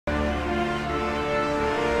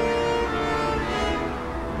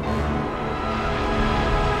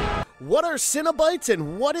What are Cenobites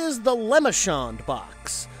and what is the Lament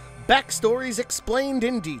box? Backstories explained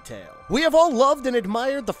in detail. We have all loved and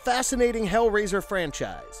admired the fascinating Hellraiser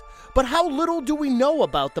franchise, but how little do we know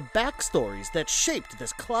about the backstories that shaped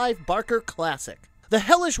this Clive Barker classic? The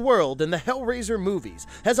hellish world in the Hellraiser movies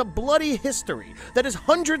has a bloody history that is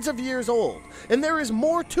hundreds of years old, and there is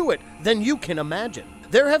more to it than you can imagine.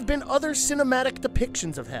 There have been other cinematic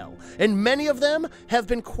depictions of hell, and many of them have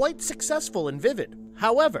been quite successful and vivid.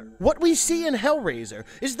 However, what we see in Hellraiser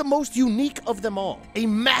is the most unique of them all, a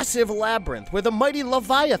massive labyrinth where the mighty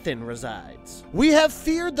Leviathan resides. We have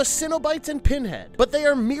feared the Cenobites and Pinhead, but they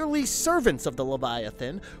are merely servants of the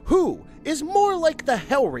Leviathan, who is more like the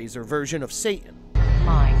Hellraiser version of Satan.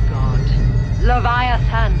 My God,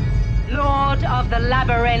 Leviathan, Lord of the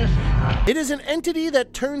Labyrinth. It is an entity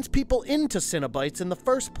that turns people into Cenobites in the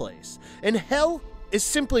first place, and hell is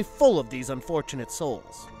simply full of these unfortunate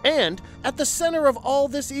souls. And at the center of all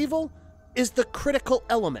this evil is the critical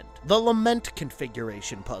element, the Lament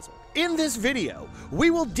Configuration puzzle. In this video, we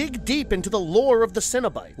will dig deep into the lore of the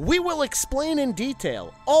Cenobite. We will explain in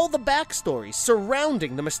detail all the backstories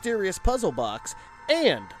surrounding the mysterious puzzle box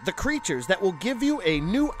and the creatures that will give you a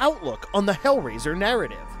new outlook on the Hellraiser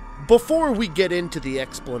narrative. Before we get into the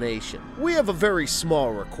explanation, we have a very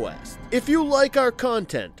small request. If you like our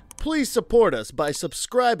content, please support us by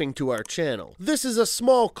subscribing to our channel. This is a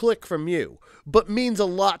small click from you, but means a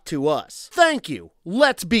lot to us. Thank you.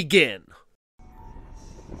 Let's begin.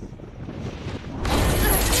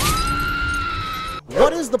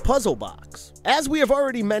 What is the puzzle box? As we have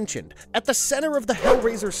already mentioned, at the center of the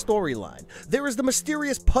Hellraiser storyline, there is the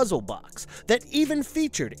mysterious puzzle box that even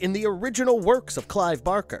featured in the original works of Clive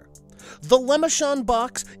Barker. The Lament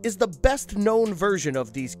box is the best known version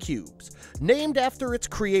of these cubes, named after its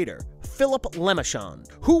creator, Philip Lament,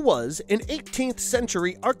 who was an 18th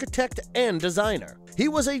century architect and designer. He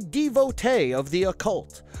was a devotee of the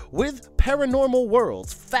occult, with paranormal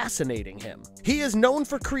worlds fascinating him. He is known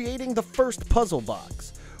for creating the first puzzle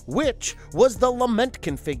box, which was the Lament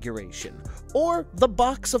Configuration, or the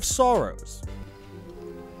Box of Sorrows.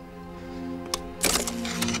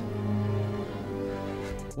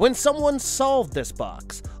 When someone solved this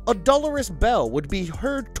box, a dolorous bell would be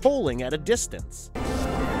heard tolling at a distance.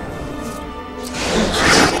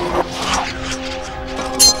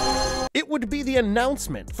 It would be the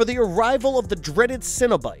announcement for the arrival of the dreaded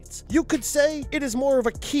Cenobites. You could say it is more of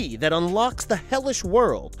a key that unlocks the hellish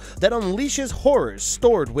world that unleashes horrors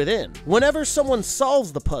stored within. Whenever someone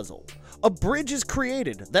solves the puzzle, a bridge is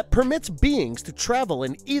created that permits beings to travel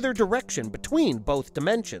in either direction between both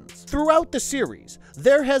dimensions. Throughout the series,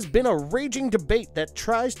 there has been a raging debate that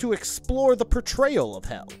tries to explore the portrayal of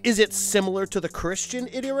hell. Is it similar to the Christian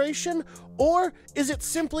iteration, or is it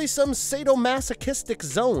simply some sadomasochistic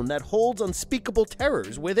zone that holds unspeakable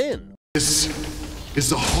terrors within? This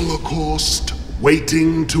is a Holocaust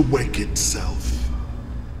waiting to wake itself.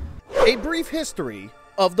 A brief history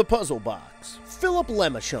of the puzzle box. Philip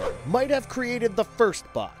Lament might have created the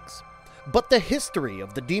first box, but the history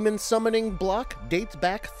of the demon summoning block dates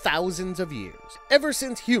back thousands of years. Ever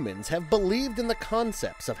since humans have believed in the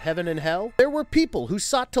concepts of heaven and hell, there were people who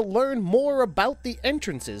sought to learn more about the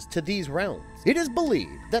entrances to these realms. It is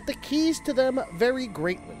believed that the keys to them vary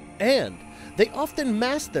greatly, and they often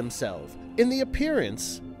mask themselves in the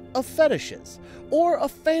appearance of fetishes, or a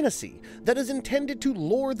fantasy that is intended to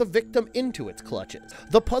lure the victim into its clutches.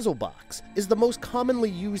 The puzzle box is the most commonly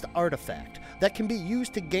used artifact that can be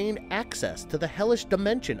used to gain access to the hellish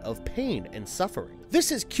dimension of pain and suffering.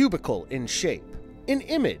 This is cubical in shape, an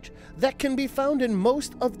image that can be found in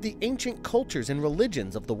most of the ancient cultures and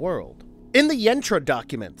religions of the world. In the Yantra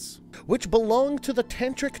documents, which belong to the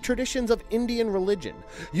tantric traditions of Indian religion,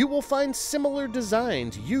 you will find similar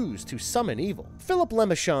designs used to summon evil. Philip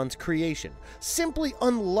Lament's creation simply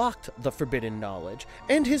unlocked the forbidden knowledge,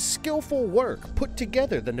 and his skillful work put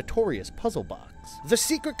together the notorious puzzle box. The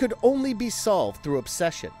secret could only be solved through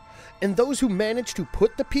obsession, and those who managed to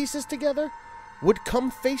put the pieces together would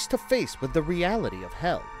come face to face with the reality of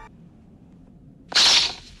hell.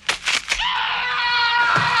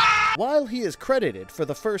 While he is credited for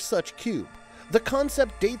the first such cube, the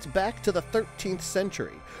concept dates back to the 13th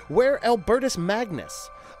century, where Albertus Magnus,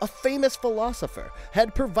 a famous philosopher,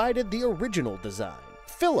 had provided the original design.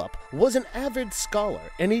 Philip was an avid scholar,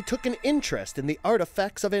 and he took an interest in the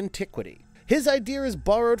artifacts of antiquity. His idea is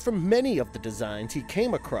borrowed from many of the designs he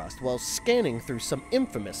came across while scanning through some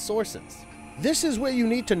infamous sources. This is where you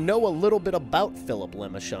need to know a little bit about Philip Le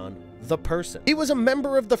Machon, the person. He was a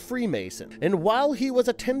member of the Freemason, and while he was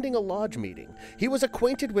attending a lodge meeting, he was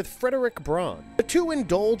acquainted with Frederick Braun. The two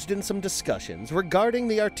indulged in some discussions regarding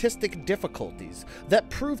the artistic difficulties that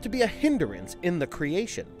proved to be a hindrance in the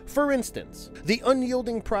creation. For instance, the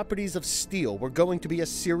unyielding properties of steel were going to be a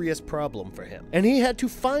serious problem for him, and he had to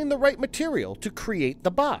find the right material to create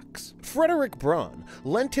the box. Frederick Braun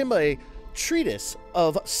lent him a treatise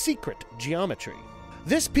of secret geometry.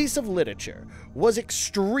 This piece of literature was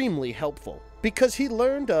extremely helpful because he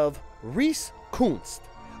learned of Ries Kunst,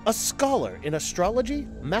 a scholar in astrology,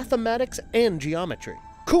 mathematics, and geometry.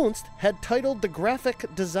 Kunst had titled the graphic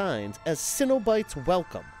designs as Cenobites'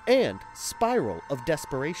 Welcome and Spiral of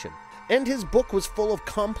Desperation, and his book was full of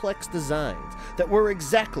complex designs that were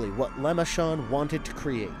exactly what Le Machon wanted to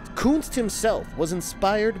create. Kunst himself was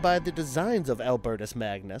inspired by the designs of Albertus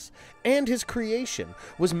Magnus, and his creation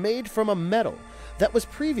was made from a metal that was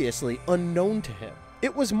previously unknown to him.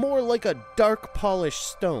 It was more like a dark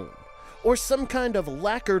polished stone, or some kind of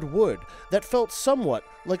lacquered wood that felt somewhat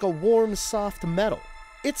like a warm, soft metal.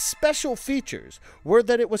 Its special features were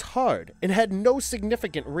that it was hard and had no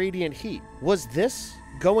significant radiant heat. Was this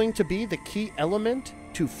going to be the key element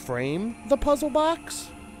to frame the puzzle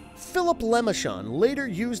box? Philip Le Machon later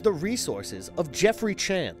used the resources of Geoffrey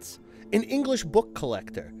Chance, an English book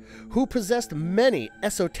collector who possessed many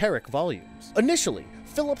esoteric volumes. Initially,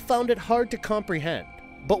 Philip found it hard to comprehend,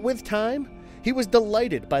 but with time, he was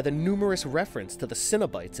delighted by the numerous reference to the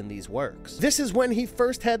Cenobites in these works. This is when he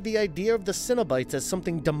first had the idea of the Cenobites as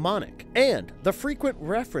something demonic, and the frequent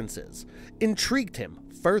references intrigued him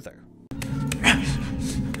further.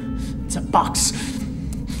 It's a box.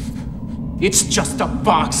 It's just a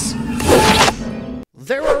box.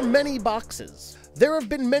 There are many boxes. There have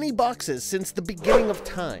been many boxes since the beginning of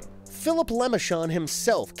time. Philip Le Machon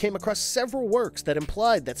himself came across several works that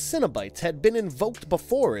implied that Cenobites had been invoked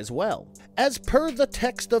before as well. As per the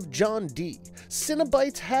text of John Dee,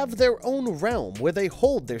 Cenobites have their own realm where they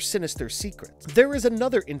hold their sinister secrets. There is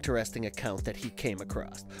another interesting account that he came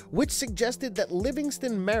across, which suggested that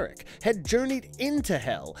Livingston Merrick had journeyed into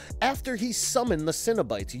Hell after he summoned the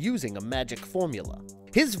Cenobites using a magic formula.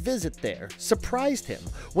 His visit there surprised him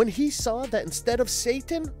when he saw that instead of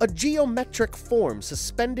Satan, a geometric form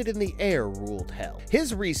suspended in the air ruled Hell.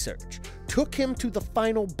 His research took him to the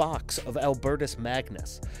final box of Albertus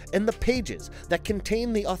Magnus and the pages that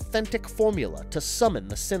contain the authentic formula to summon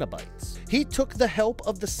the Cenobites. He took the help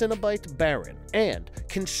of the Cenobite Baron and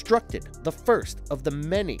constructed the first of the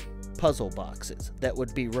many puzzle boxes that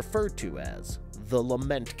would be referred to as the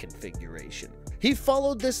Lament Configuration. He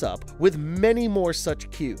followed this up with many more such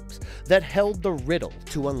cubes that held the riddle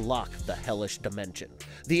to unlock the hellish dimension.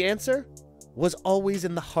 The answer was always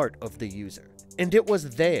in the heart of the user, and it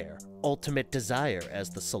was their ultimate desire as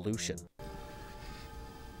the solution.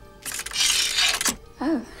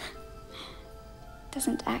 Oh,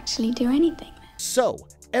 doesn't actually do anything. So,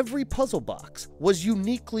 every puzzle box was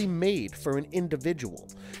uniquely made for an individual,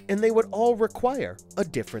 and they would all require a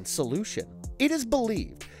different solution. It is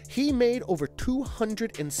believed he made over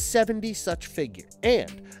 270 such figures,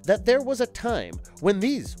 and that there was a time when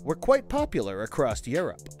these were quite popular across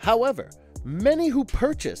Europe. However, many who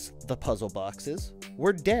purchased the puzzle boxes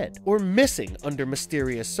were dead or missing under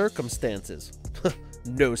mysterious circumstances.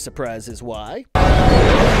 No surprises why.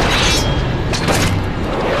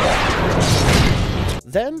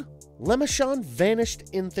 Then, Le Machon vanished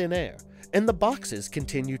in thin air, and the boxes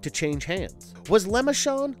continued to change hands. Was Le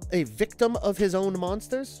Machon a victim of his own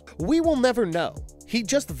monsters? We will never know. He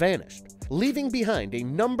just vanished, leaving behind a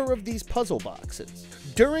number of these puzzle boxes.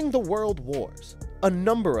 During the World Wars, a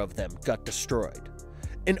number of them got destroyed,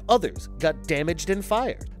 and others got damaged and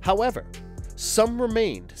fired. However, some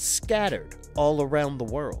remained scattered all around the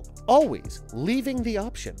world, always leaving the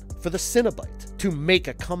option for the Cenobite to make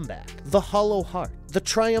a comeback. The Hollow Heart, the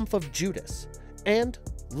Triumph of Judas, and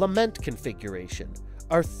Lament Configuration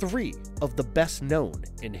are three of the best known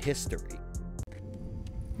in history.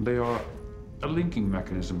 They are a linking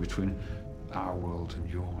mechanism between our world and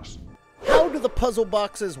yours. How do the puzzle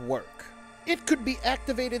boxes work? It could be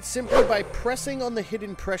activated simply by pressing on the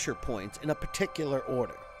hidden pressure points in a particular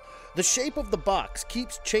order. The shape of the box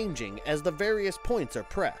keeps changing as the various points are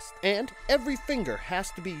pressed, and every finger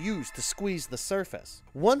has to be used to squeeze the surface.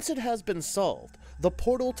 Once it has been solved, the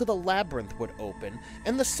portal to the labyrinth would open,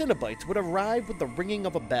 and the Cenobites would arrive with the ringing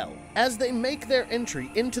of a bell. As they make their entry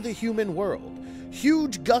into the human world,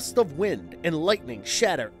 huge gusts of wind and lightning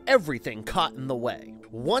shatter everything caught in the way.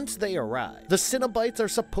 Once they arrive, the Cenobites are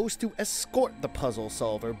supposed to escort the puzzle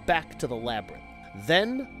solver back to the labyrinth.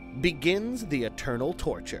 Then begins the eternal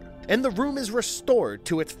torture. and the room is restored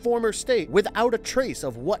to its former state without a trace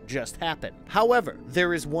of what just happened. However,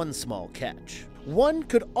 there is one small catch. One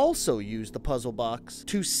could also use the puzzle box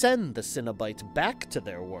to send the Cenobites back to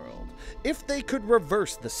their world, if they could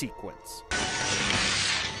reverse the sequence.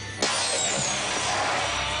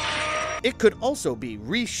 It could also be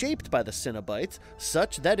reshaped by the Cenobites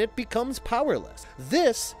such that it becomes powerless.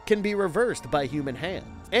 This can be reversed by human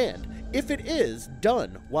hands, and if it is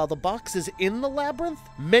done while the box is in the labyrinth,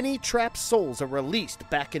 many trapped souls are released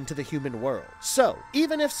back into the human world. So,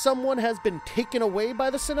 even if someone has been taken away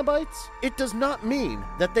by the Cenobites, it does not mean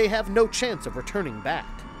that they have no chance of returning back.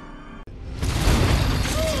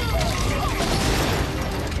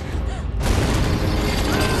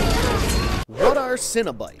 What are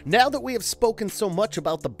Cenobites? Now that we have spoken so much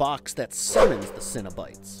about the box that summons the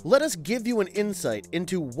Cenobites, let us give you an insight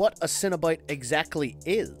into what a Cenobite exactly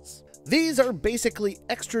is. These are basically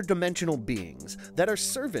extra-dimensional beings that are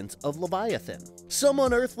servants of Leviathan. Some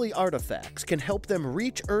unearthly artifacts can help them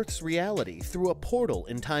reach Earth's reality through a portal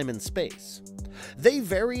in time and space. They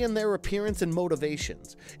vary in their appearance and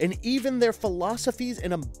motivations, and even their philosophies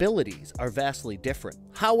and abilities are vastly different.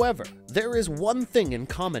 However, there is one thing in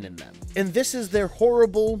common in them, and this is their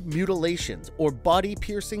horrible mutilations or body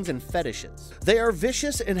piercings and fetishes. They are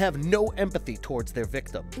vicious and have no empathy towards their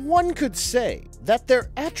victim. One could say that their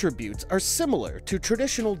attributes are similar to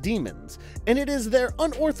traditional demons, and it is their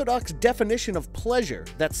unorthodox definition of pleasure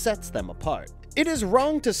that sets them apart. It is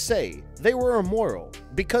wrong to say they were immoral,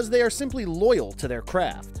 because they are simply loyal to their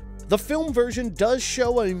craft. The film version does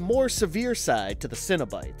show a more severe side to the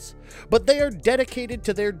Cenobites, but they are dedicated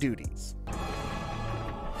to their duties.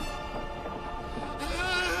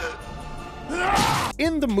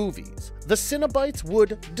 In the movies, the Cenobites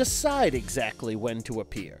would decide exactly when to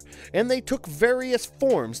appear, and they took various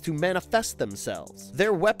forms to manifest themselves.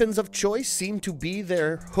 Their weapons of choice seem to be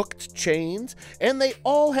their hooked chains, and they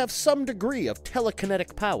all have some degree of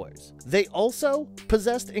telekinetic powers. They also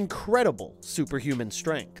possessed incredible superhuman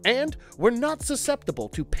strength, and were not susceptible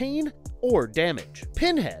to pain or damage.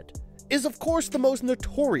 Pinhead is of course the most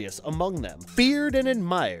notorious among them, feared and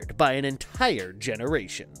admired by an entire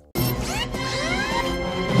generation.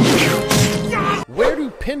 Where do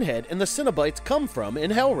Pinhead and the Cenobites come from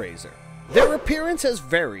in Hellraiser? Their appearance has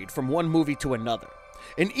varied from one movie to another,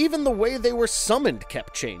 and even the way they were summoned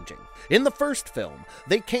kept changing. In the first film,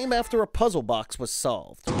 they came after a puzzle box was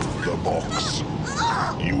solved. The box.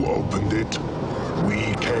 You opened it.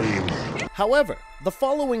 We came. However, the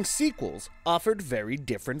following sequels offered very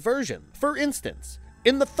different versions. For instance,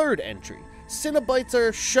 in the third entry, Cenobites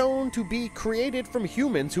are shown to be created from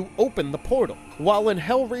humans who open the portal, while in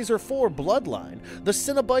Hellraiser 4 Bloodline, the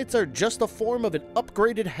Cenobites are just a form of an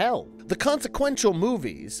upgraded hell. The consequential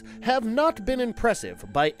movies have not been impressive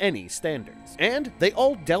by any standards, and they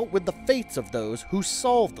all dealt with the fates of those who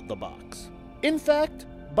solved the box. In fact,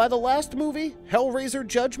 by the last movie, Hellraiser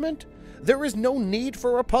Judgment, there is no need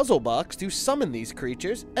for a puzzle box to summon these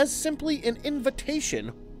creatures, as simply an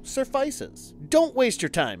invitation suffices. Don't waste your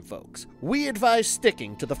time, folks. We advise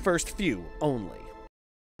sticking to the first few only.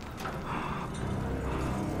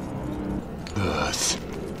 Birth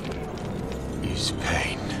is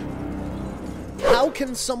pain. How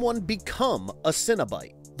can someone become a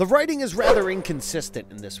Cenobite? The writing is rather inconsistent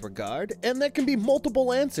in this regard, and there can be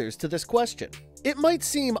multiple answers to this question. It might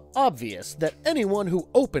seem obvious that anyone who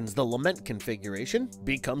opens the Lament Configuration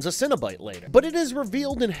becomes a Cenobite later, but it is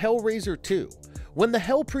revealed in Hellraiser 2, when the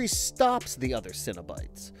Hell Priest stops the other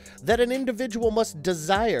Cenobites, that an individual must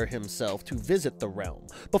desire himself to visit the realm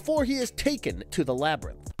before he is taken to the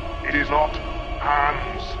labyrinth. It is not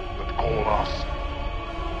hands that call us.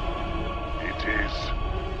 It is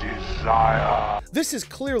desire. This is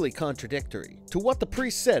clearly contradictory to what the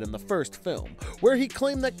priest said in the first film, where he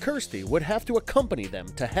claimed that Kirsty would have to accompany them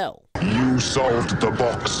to hell. You solved the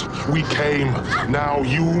box. We came. Now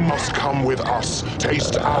you must come with us.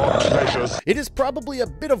 Taste our pleasures. It is probably a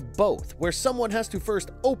bit of both, where someone has to first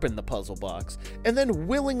open the puzzle box, and then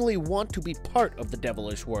willingly want to be part of the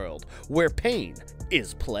devilish world, where pain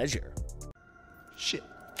is pleasure. Shit.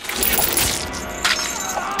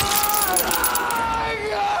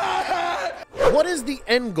 What is the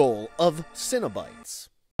end goal of Cenobites?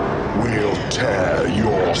 We'll tear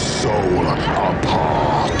your soul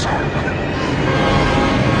apart.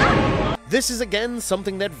 This is again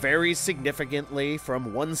something that varies significantly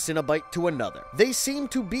from one Cenobite to another. They seem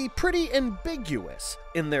to be pretty ambiguous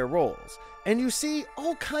in their roles, and you see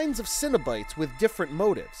all kinds of Cenobites with different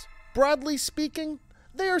motives. Broadly speaking,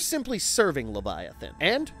 they are simply serving Leviathan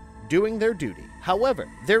and doing their duty. However,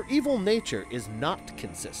 their evil nature is not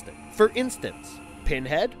consistent. For instance,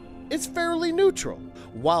 Pinhead is fairly neutral,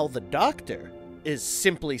 while the Doctor is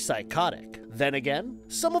simply psychotic. Then again,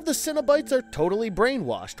 some of the Cenobites are totally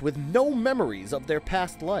brainwashed with no memories of their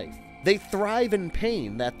past life. They thrive in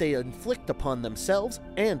pain that they inflict upon themselves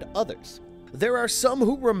and others. There are some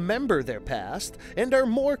who remember their past and are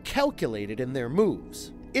more calculated in their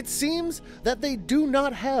moves. It seems that they do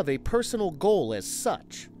not have a personal goal as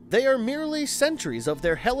such. They are merely sentries of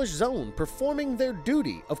their hellish zone performing their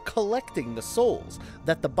duty of collecting the souls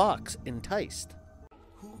that the box enticed.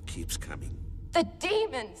 Who keeps coming? The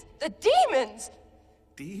demons! The demons!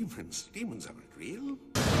 Demons? Demons aren't real.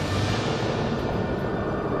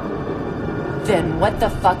 Then what the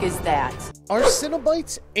fuck is that? Are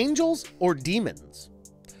Cenobites angels or demons?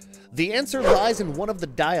 The answer lies in one of the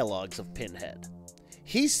dialogues of Pinhead.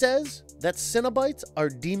 He says that Cenobites are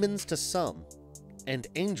demons to some and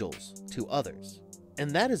angels to others.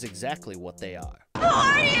 And that is exactly what they are. Who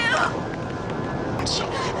are you?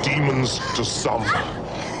 Demons to some,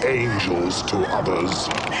 angels to others.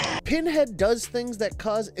 Pinhead does things that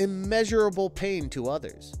cause immeasurable pain to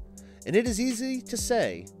others, and it is easy to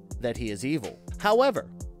say that he is evil. However,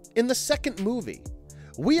 in the second movie,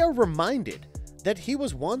 we are reminded that he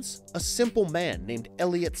was once a simple man named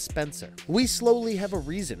Elliot Spencer. We slowly have a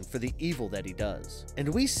reason for the evil that he does,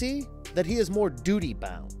 and we see that he is more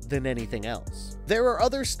duty-bound than anything else. There are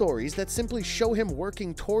other stories that simply show him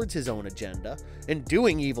working towards his own agenda and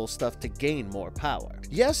doing evil stuff to gain more power.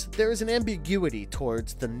 Yes, there is an ambiguity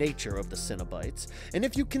towards the nature of the Cenobites, and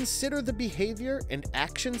if you consider the behavior and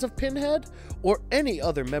actions of Pinhead or any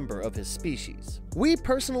other member of his species, we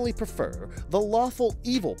personally prefer the lawful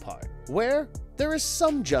evil part, where there is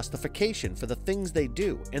some justification for the things they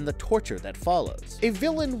do and the torture that follows. A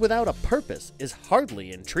villain without a purpose is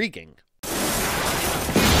hardly intriguing.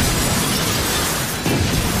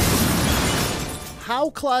 How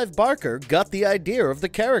Clive Barker got the idea of the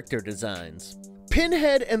character designs.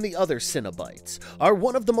 Pinhead and the other Cenobites are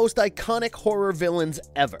one of the most iconic horror villains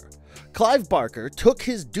ever. Clive Barker took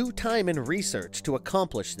his due time and research to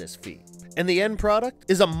accomplish this feat, and the end product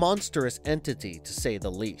is a monstrous entity to say the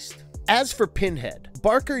least. As for Pinhead,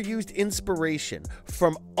 Barker used inspiration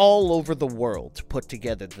from all over the world to put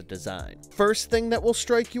together the design. First thing that will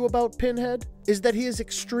strike you about Pinhead is that he is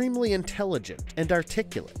extremely intelligent and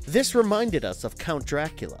articulate. This reminded us of Count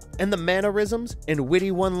Dracula, and the mannerisms and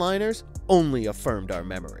witty one-liners only affirmed our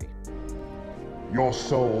memory. Your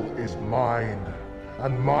soul is mine,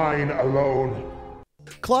 and mine alone.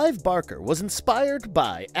 Clive Barker was inspired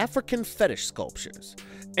by African fetish sculptures,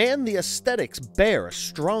 and the aesthetics bear a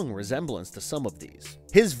strong resemblance to some of these.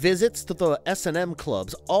 His visits to the S&M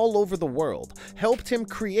clubs all over the world helped him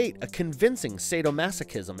create a convincing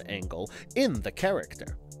sadomasochism angle in the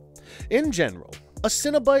character. In general, a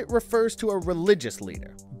Cenobite refers to a religious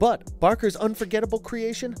leader, but Barker's unforgettable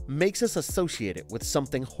creation makes us associate it with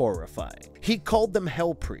something horrifying. He called them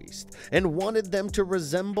Hell Priests and wanted them to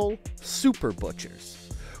resemble super butchers,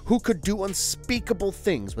 who could do unspeakable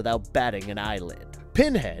things without batting an eyelid.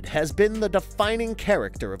 Pinhead has been the defining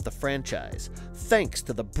character of the franchise, thanks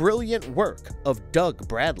to the brilliant work of Doug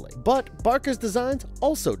Bradley. But Barker's designs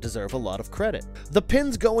also deserve a lot of credit. The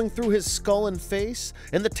pins going through his skull and face,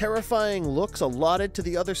 and the terrifying looks allotted to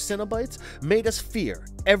the other Cenobites made us fear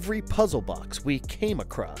every puzzle box we came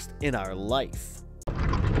across in our life.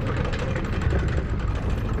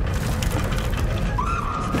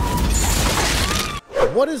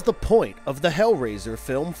 What is the point of the Hellraiser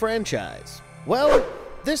film franchise? Well,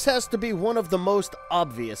 this has to be one of the most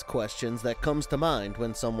obvious questions that comes to mind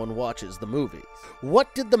when someone watches the movies.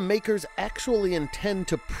 What did the makers actually intend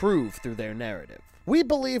to prove through their narrative? We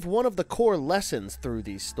believe one of the core lessons through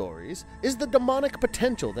these stories is the demonic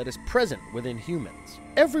potential that is present within humans.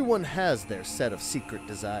 Everyone has their set of secret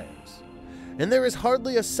desires, and there is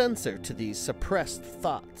hardly a censor to these suppressed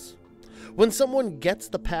thoughts. When someone gets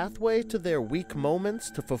the pathway to their weak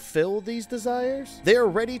moments to fulfill these desires, they are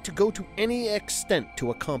ready to go to any extent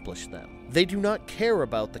to accomplish them. They do not care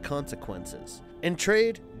about the consequences and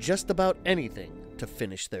trade just about anything to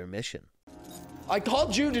finish their mission. I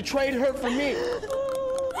called you to trade her for me.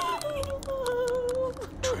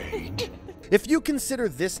 Trade. If you consider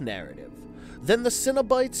this narrative, then the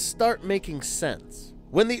Cenobites start making sense.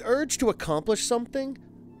 When the urge to accomplish something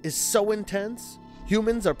is so intense,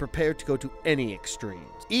 humans are prepared to go to any extremes,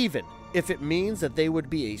 even if it means that they would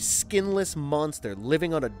be a skinless monster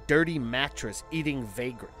living on a dirty mattress eating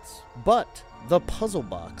vagrants. But the puzzle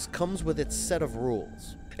box comes with its set of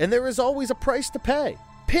rules, and there is always a price to pay.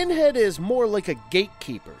 Pinhead is more like a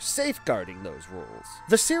gatekeeper, safeguarding those rules.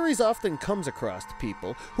 The series often comes across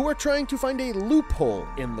people who are trying to find a loophole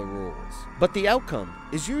in the rules, but the outcome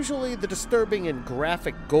is usually the disturbing and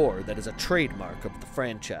graphic gore that is a trademark of the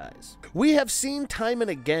franchise. We have seen time and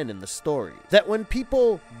again in the story that when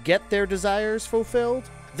people get their desires fulfilled,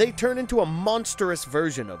 they turn into a monstrous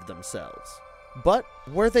version of themselves. But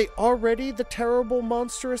were they already the terrible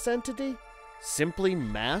monstrous entity, simply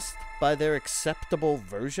masked by their acceptable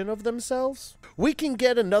version of themselves? We can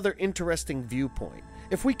get another interesting viewpoint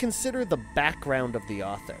if we consider the background of the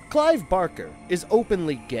author. Clive Barker is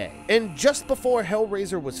openly gay, and just before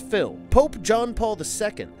Hellraiser was filmed, Pope John Paul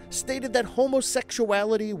II stated that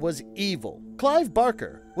homosexuality was evil. Clive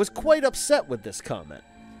Barker was quite upset with this comment,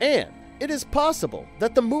 and it is possible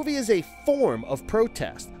that the movie is a form of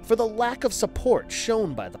protest for the lack of support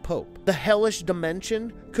shown by the Pope. The hellish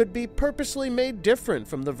dimension could be purposely made different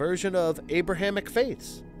from the version of Abrahamic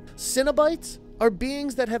faiths. Cenobites are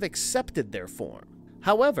beings that have accepted their form.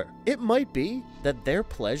 However, it might be that their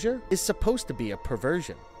pleasure is supposed to be a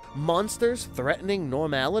perversion. Monsters threatening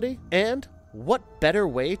normality? And what better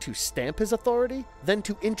way to stamp his authority than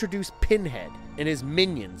to introduce Pinhead and his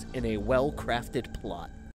minions in a well-crafted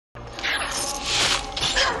plot?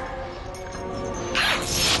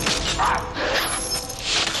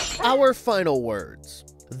 Our final words.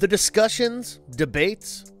 The discussions,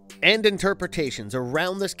 debates, and interpretations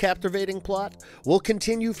around this captivating plot will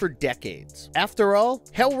continue for decades. After all,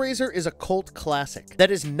 Hellraiser is a cult classic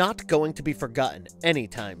that is not going to be forgotten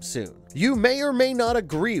anytime soon. You may or may not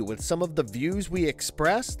agree with some of the views we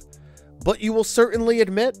expressed, but you will certainly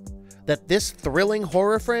admit that this thrilling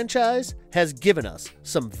horror franchise has given us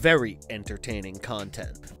some very entertaining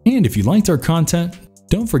content. And if you liked our content,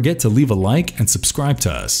 don't forget to leave a like and subscribe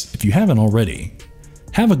to us if you haven't already.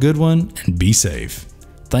 Have a good one and be safe.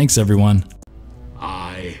 Thanks everyone.